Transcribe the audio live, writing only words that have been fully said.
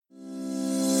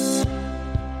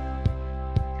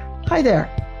Hi there.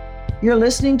 You're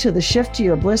listening to the Shift to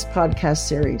Your Bliss podcast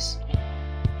series.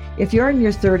 If you're in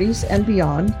your 30s and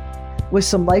beyond with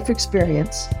some life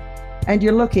experience, and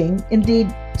you're looking,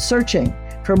 indeed searching,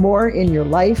 for more in your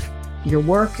life, your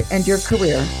work, and your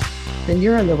career, then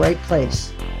you're in the right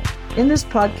place. In this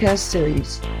podcast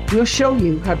series, we'll show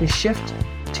you how to shift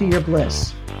to your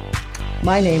bliss.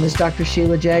 My name is Dr.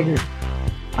 Sheila Jagger.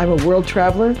 I'm a world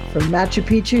traveler from Machu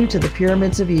Picchu to the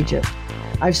pyramids of Egypt.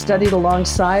 I've studied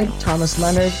alongside Thomas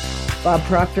Leonard, Bob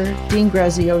Proctor, Dean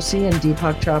Graziosi, and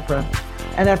Deepak Chopra.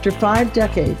 And after 5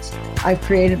 decades, I've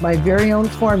created my very own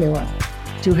formula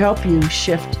to help you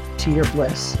shift to your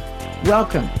bliss.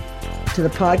 Welcome to the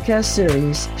podcast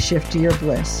series, Shift to Your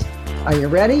Bliss. Are you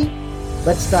ready?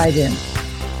 Let's dive in.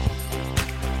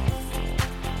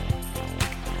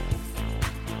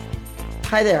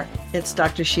 Hi there, it's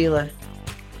Dr. Sheila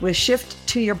with Shift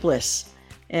to Your Bliss.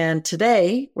 And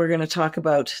today we're going to talk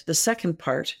about the second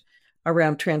part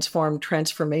around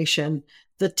transformation,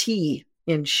 the T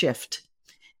in shift.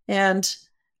 And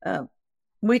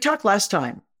we talked last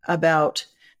time about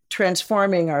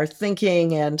transforming our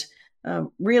thinking and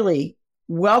really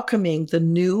welcoming the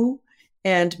new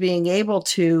and being able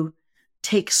to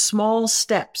take small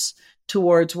steps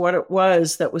towards what it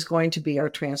was that was going to be our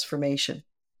transformation.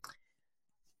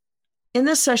 In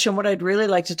this session, what I'd really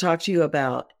like to talk to you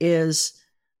about is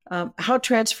how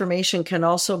transformation can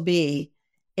also be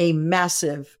a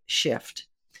massive shift.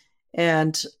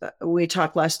 And we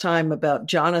talked last time about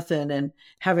Jonathan and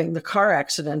having the car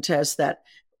accident as that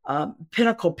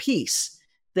pinnacle piece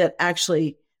that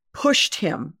actually pushed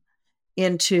him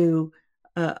into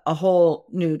a whole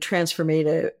new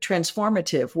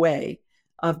transformative way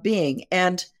of being.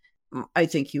 And I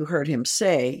think you heard him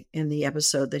say in the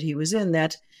episode that he was in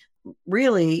that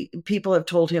really people have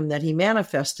told him that he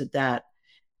manifested that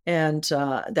and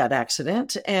that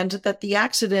accident, and that the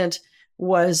accident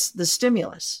was the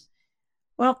stimulus.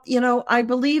 Well, I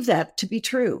believe that to be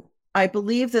true. I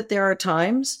believe that there are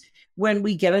times when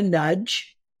we get a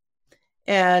nudge,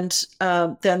 and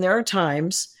then there are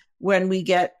times when we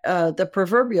get the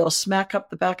proverbial smack up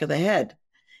the back of the head.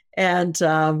 And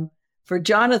for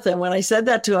Jonathan, when I said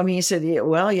that to him, he said, yeah,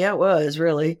 it was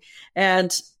really.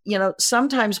 And,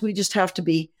 sometimes we just have to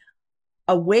be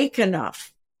awake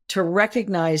enough to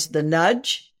recognize the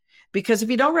nudge, because if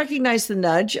you don't recognize the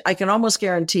nudge, I can almost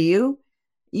guarantee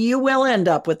you will end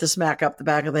up with the smack up the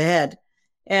back of the head.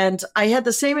 And I had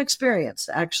the same experience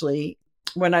actually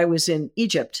when I was in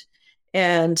Egypt.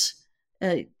 And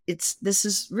this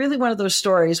is really one of those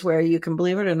stories where you can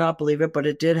believe it or not believe it, but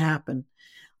it did happen.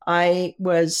 I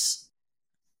was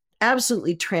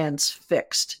absolutely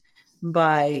transfixed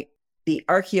by the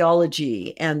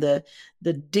archaeology and the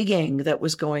digging that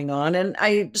was going on. And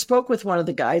I spoke with one of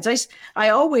the guides. I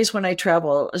always, when I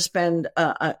travel, spend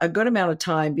a good amount of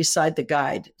time beside the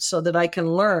guide so that I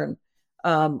can learn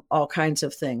all kinds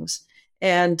of things.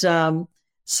 And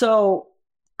so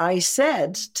I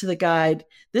said to the guide,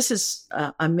 this is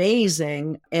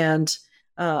amazing. And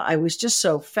I was just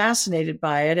so fascinated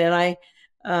by it. And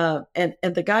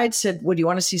and the guide said, well, do you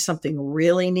want to see something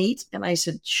really neat? And I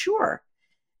said, sure.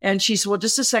 And she said, well,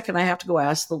 just a second, I have to go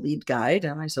ask the lead guide.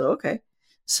 And I said, okay.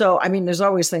 So, there's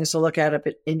always things to look at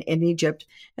in Egypt.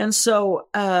 And so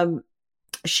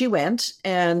she went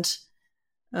and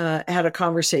had a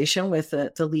conversation with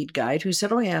the lead guide, who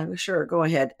said, oh, yeah, sure, go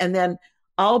ahead. And then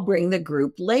I'll bring the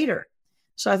group later.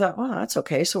 So I thought, well, that's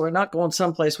okay. So we're not going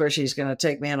someplace where she's going to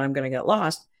take me and I'm going to get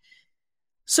lost.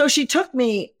 So she took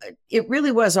me, it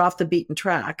really was off the beaten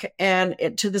track, and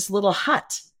to this little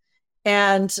hut.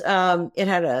 And it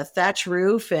had a thatch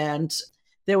roof, and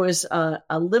there was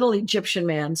a little Egyptian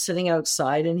man sitting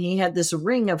outside, and he had this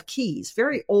ring of keys,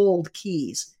 very old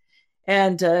keys.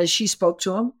 And she spoke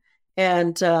to him,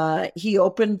 and he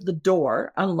opened the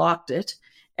door, unlocked it.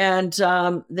 And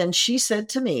then she said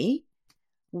to me,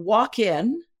 walk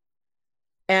in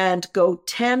and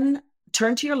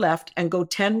turn to your left and go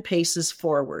 10 paces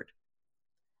forward.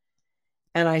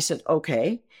 And I said,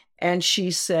 okay. And she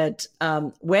said,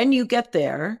 when you get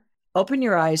there, open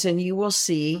your eyes and you will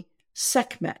see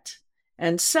Sekhmet.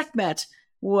 And Sekhmet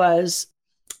was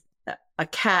a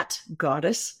cat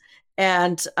goddess,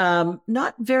 and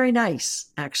not very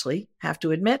nice, actually, have to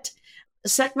admit.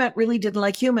 Sekhmet really didn't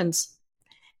like humans.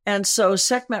 And so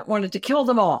Sekhmet wanted to kill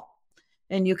them all.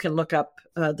 And you can look up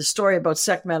the story about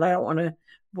Sekhmet. I don't want to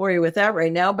bore you with that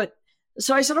right now, but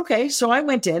so I said, okay. So I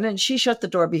went in and she shut the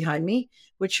door behind me,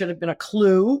 which should have been a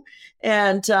clue.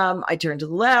 And I turned to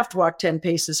the left, walked 10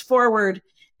 paces forward.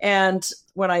 And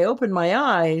when I opened my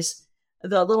eyes,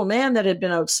 the little man that had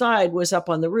been outside was up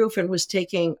on the roof and was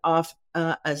taking off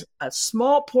a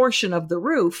small portion of the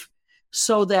roof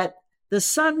so that the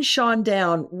sun shone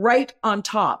down right on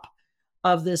top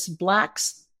of this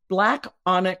black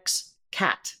onyx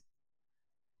cat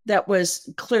that was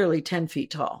clearly 10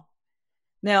 feet tall.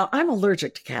 Now, I'm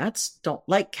allergic to cats, don't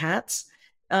like cats.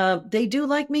 They do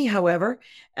like me, however.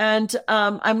 And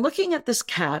I'm looking at this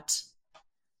cat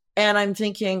and I'm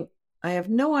thinking, I have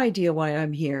no idea why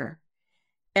I'm here.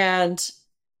 And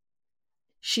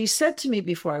she said to me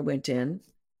before I went in,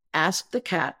 ask the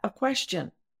cat a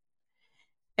question.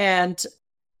 And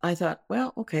I thought,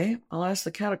 well, okay, I'll ask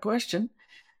the cat a question.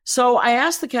 So I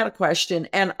asked the cat a question,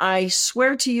 and I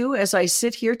swear to you, as I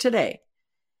sit here today,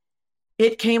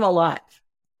 it came alive.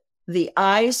 The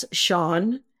eyes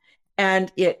shone,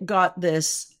 and it got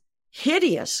this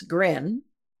hideous grin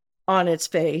on its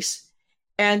face.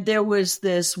 And there was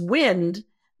this wind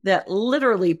that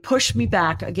literally pushed me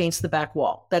back against the back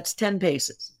wall. That's 10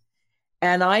 paces.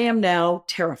 And I am now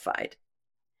terrified.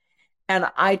 And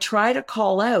I try to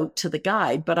call out to the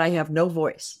guide, but I have no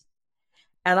voice.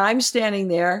 And I'm standing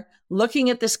there looking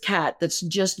at this cat that's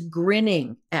just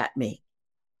grinning at me.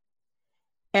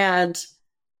 And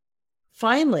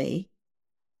finally,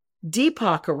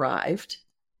 Deepak arrived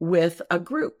with a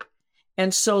group.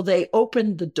 And so they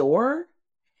opened the door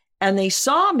and they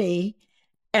saw me.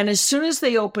 And as soon as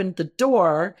they opened the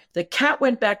door, the cat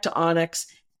went back to Onyx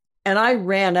and I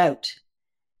ran out.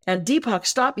 And Deepak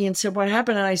stopped me and said, what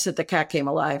happened? And I said, the cat came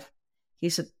alive. He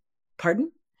said,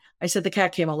 pardon? I said, the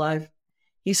cat came alive.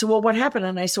 He said, well, what happened?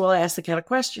 And I said, well, I asked the cat a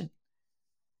question.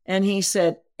 And he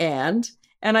said, and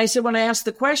I said, when I asked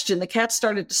the question, the cat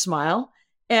started to smile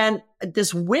and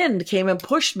this wind came and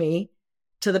pushed me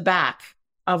to the back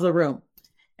of the room.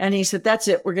 And he said, that's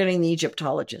it. We're getting the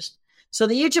Egyptologist. So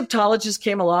the Egyptologist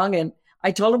came along and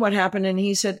I told him what happened. And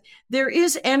he said, there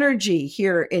is energy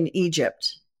here in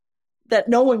Egypt that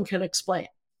no one can explain.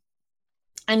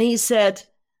 And he said,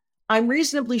 I'm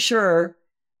reasonably sure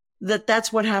that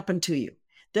that's what happened to you,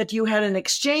 that you had an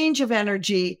exchange of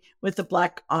energy with the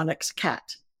black onyx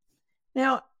cat.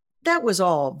 Now, that was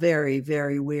all very,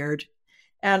 very weird.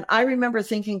 And I remember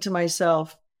thinking to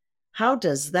myself, how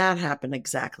does that happen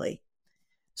exactly?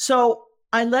 So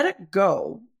I let it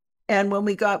go. And when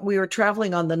we were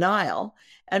traveling on the Nile.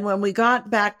 And when we got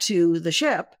back to the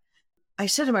ship, I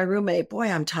said to my roommate,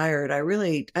 boy, I'm tired.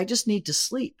 I just need to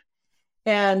sleep.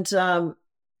 And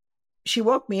she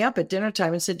woke me up at dinner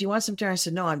time and said, do you want some dinner? I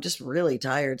said, no, I'm just really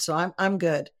tired. So I'm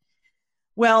good.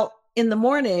 Well, in the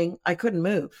morning, I couldn't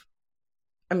move.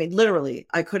 I mean, literally,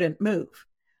 I couldn't move.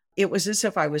 It was as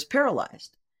if I was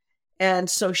paralyzed. And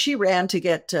so she ran to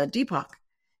get Deepak.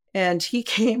 And he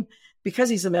came because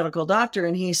he's a medical doctor.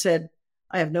 And he said,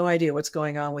 I have no idea what's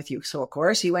going on with you. So, of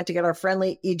course, he went to get our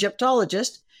friendly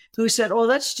Egyptologist who said, oh,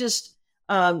 that's just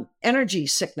energy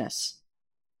sickness.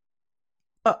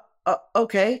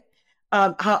 Okay.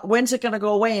 When's it going to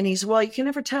go away? And he said, well, you can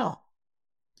never tell.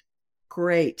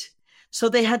 Great. So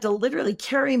they had to literally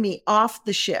carry me off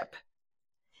the ship.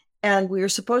 And we were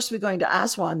supposed to be going to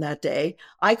Aswan that day.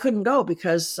 I couldn't go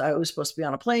because I was supposed to be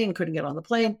on a plane, couldn't get on the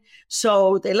plane.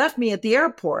 So they left me at the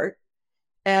airport.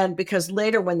 And because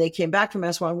later when they came back from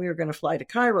Aswan, we were going to fly to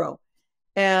Cairo.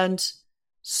 And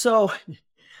so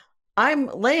I'm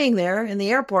laying there in the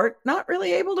airport, not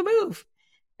really able to move.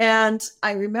 And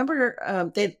I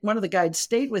remember one of the guides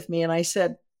stayed with me and I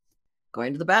said,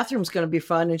 going to the bathroom is going to be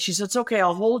fun. And she said, it's okay,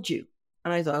 I'll hold you.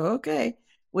 And I thought, okay, it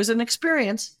was an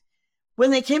experience. When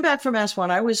they came back from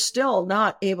Aswan, I was still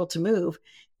not able to move.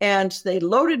 And they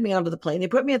loaded me onto the plane. They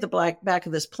put me at the back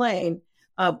of this plane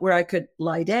where I could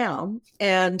lie down.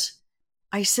 And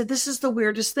I said, this is the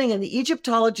weirdest thing. And the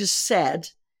Egyptologist said,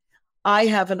 I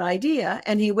have an idea.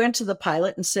 And he went to the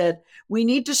pilot and said, we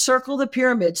need to circle the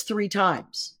pyramids 3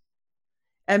 times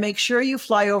and make sure you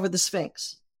fly over the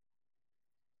Sphinx.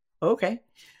 Okay.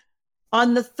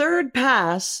 On the 3rd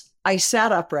pass, I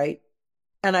sat upright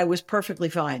and I was perfectly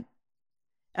fine.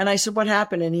 And I said, what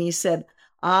happened? And he said,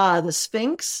 the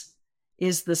Sphinx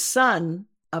is the son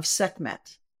of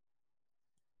Sekhmet.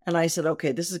 And I said,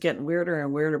 okay, this is getting weirder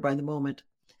and weirder by the moment.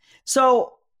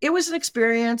 So it was an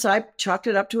experience. I chalked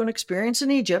it up to an experience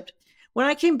in Egypt. When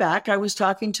I came back, I was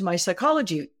talking to my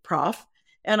psychology prof,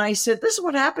 and I said, this is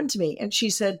what happened to me. And she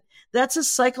said, that's a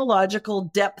psychological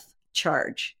depth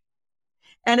charge.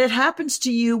 And it happens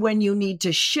to you when you need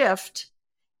to shift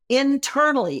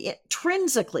internally,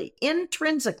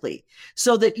 intrinsically,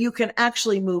 so that you can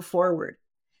actually move forward.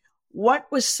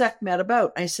 What was Sekhmet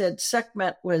about? I said,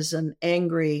 Sekhmet was an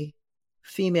angry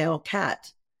female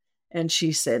cat. And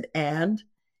she said, and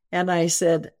I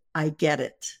said, I get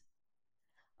it.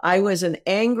 I was an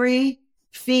angry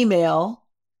female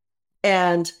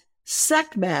and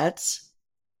Sekhmet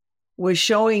was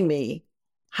showing me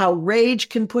how rage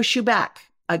can push you back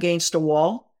against a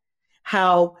wall,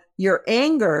 how your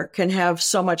anger can have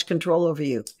so much control over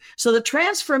you. So the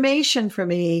transformation for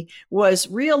me was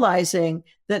realizing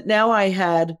that now I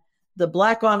had the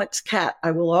black onyx cat,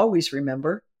 I will always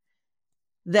remember,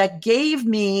 that gave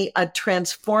me a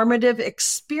transformative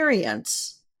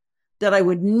experience that I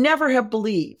would never have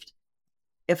believed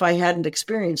if I hadn't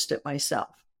experienced it myself.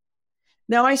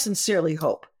 Now, I sincerely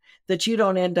hope that you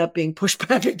don't end up being pushed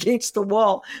back against the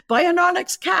wall by an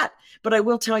onyx cat. But I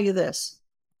will tell you this.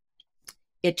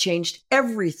 It changed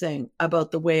everything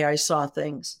about the way I saw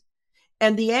things.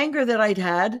 And the anger that I'd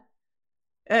had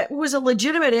was a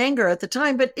legitimate anger at the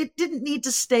time, but it didn't need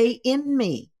to stay in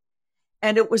me.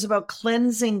 And it was about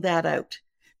cleansing that out.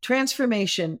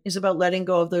 Transformation is about letting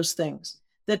go of those things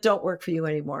that don't work for you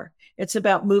anymore. It's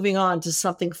about moving on to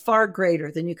something far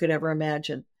greater than you could ever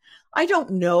imagine. I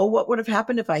don't know what would have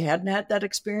happened if I hadn't had that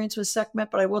experience with Sekhmet,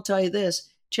 but I will tell you this,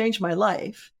 changed my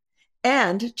life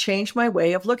and changed my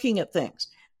way of looking at things.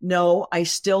 No, I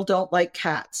still don't like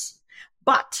cats,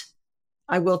 but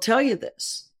I will tell you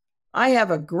this. I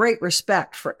have a great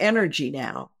respect for energy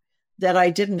now that I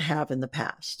didn't have in the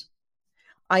past.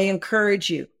 I encourage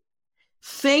you,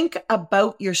 think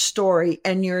about your story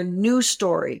and your new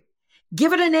story.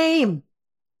 Give it a name.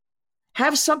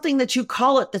 Have something that you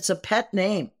call it that's a pet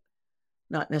name.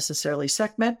 Not necessarily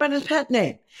Sekhmet, but a pet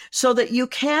name, so that you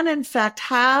can, in fact,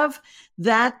 have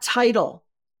that title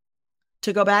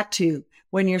to go back to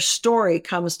when your story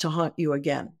comes to haunt you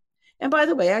again. And by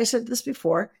the way, I said this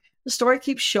before, the story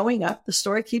keeps showing up. The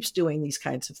story keeps doing these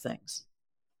kinds of things.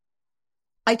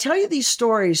 I tell you these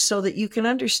stories so that you can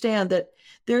understand that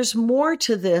there's more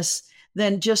to this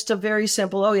than just a very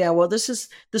simple, oh yeah, well, this is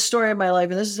the story of my life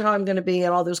and this is how I'm going to be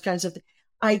and all those kinds of things.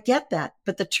 I get that.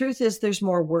 But the truth is there's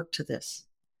more work to this.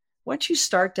 Once you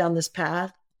start down this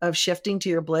path of shifting to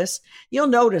your bliss, you'll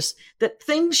notice that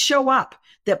things show up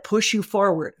that push you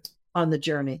forward on the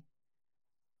journey.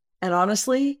 And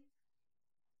honestly,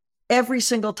 every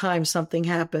single time something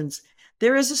happens,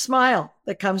 there is a smile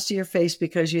that comes to your face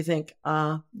because you think,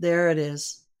 there it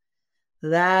is.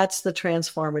 That's the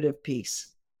transformative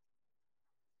piece.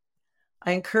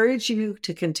 I encourage you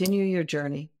to continue your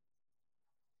journey.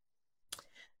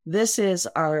 This is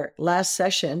our last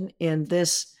session in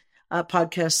this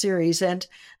podcast series, and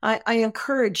I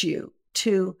encourage you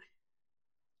to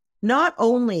not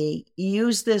only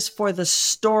use this for the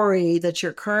story that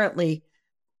you're currently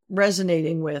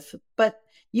resonating with, but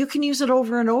you can use it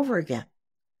over and over again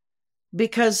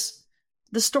because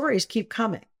the stories keep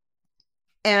coming.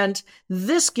 And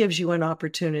this gives you an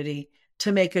opportunity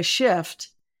to make a shift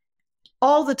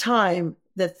all the time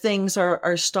that things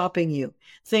are stopping you,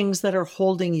 things that are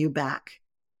holding you back.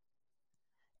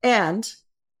 And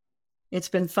it's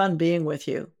been fun being with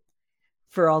you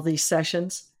for all these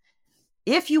sessions.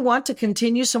 If you want to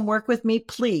continue some work with me,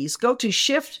 please go to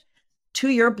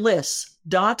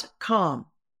shifttoyourbliss.com.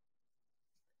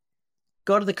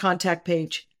 Go to the contact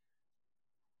page.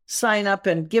 Sign up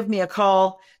and give me a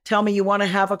call. Tell me you want to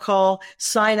have a call.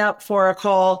 Sign up for a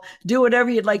call. Do whatever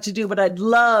you'd like to do, but I'd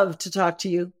love to talk to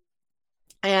you.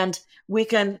 And we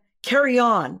can carry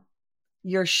on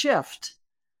your shift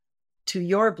to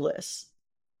your bliss.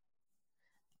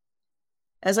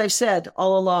 As I've said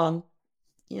all along,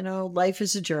 life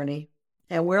is a journey,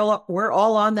 and we're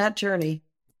all on that journey.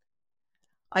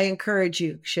 I encourage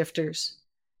you, shifters,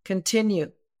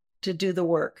 continue to do the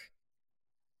work,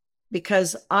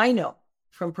 because I know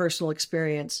from personal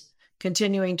experience,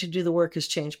 continuing to do the work has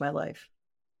changed my life.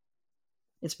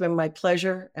 It's been my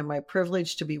pleasure and my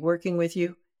privilege to be working with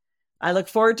you. I look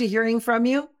forward to hearing from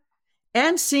you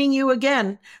and seeing you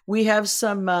again. We have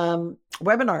some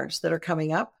webinars that are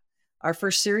coming up. Our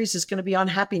first series is going to be on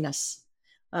happiness.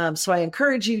 So I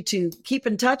encourage you to keep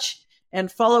in touch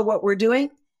and follow what we're doing.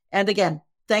 And again,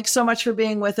 thanks so much for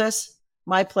being with us.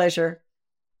 My pleasure.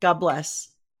 God bless.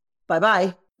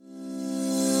 Bye-bye.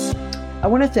 I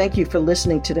want to thank you for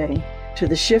listening today to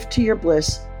the Shift to Your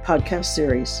Bliss podcast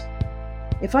series.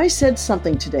 If I said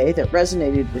something today that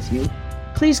resonated with you,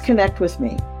 please connect with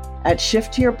me at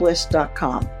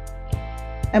shifttoyourbliss.com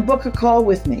and book a call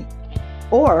with me,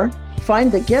 or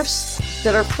find the gifts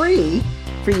that are free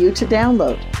for you to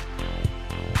download.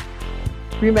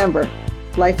 Remember,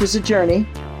 life is a journey,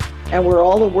 and we're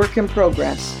all a work in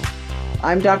progress.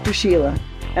 I'm Dr. Sheila,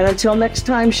 and until next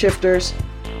time, shifters,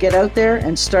 get out there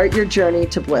and start your journey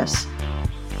to bliss.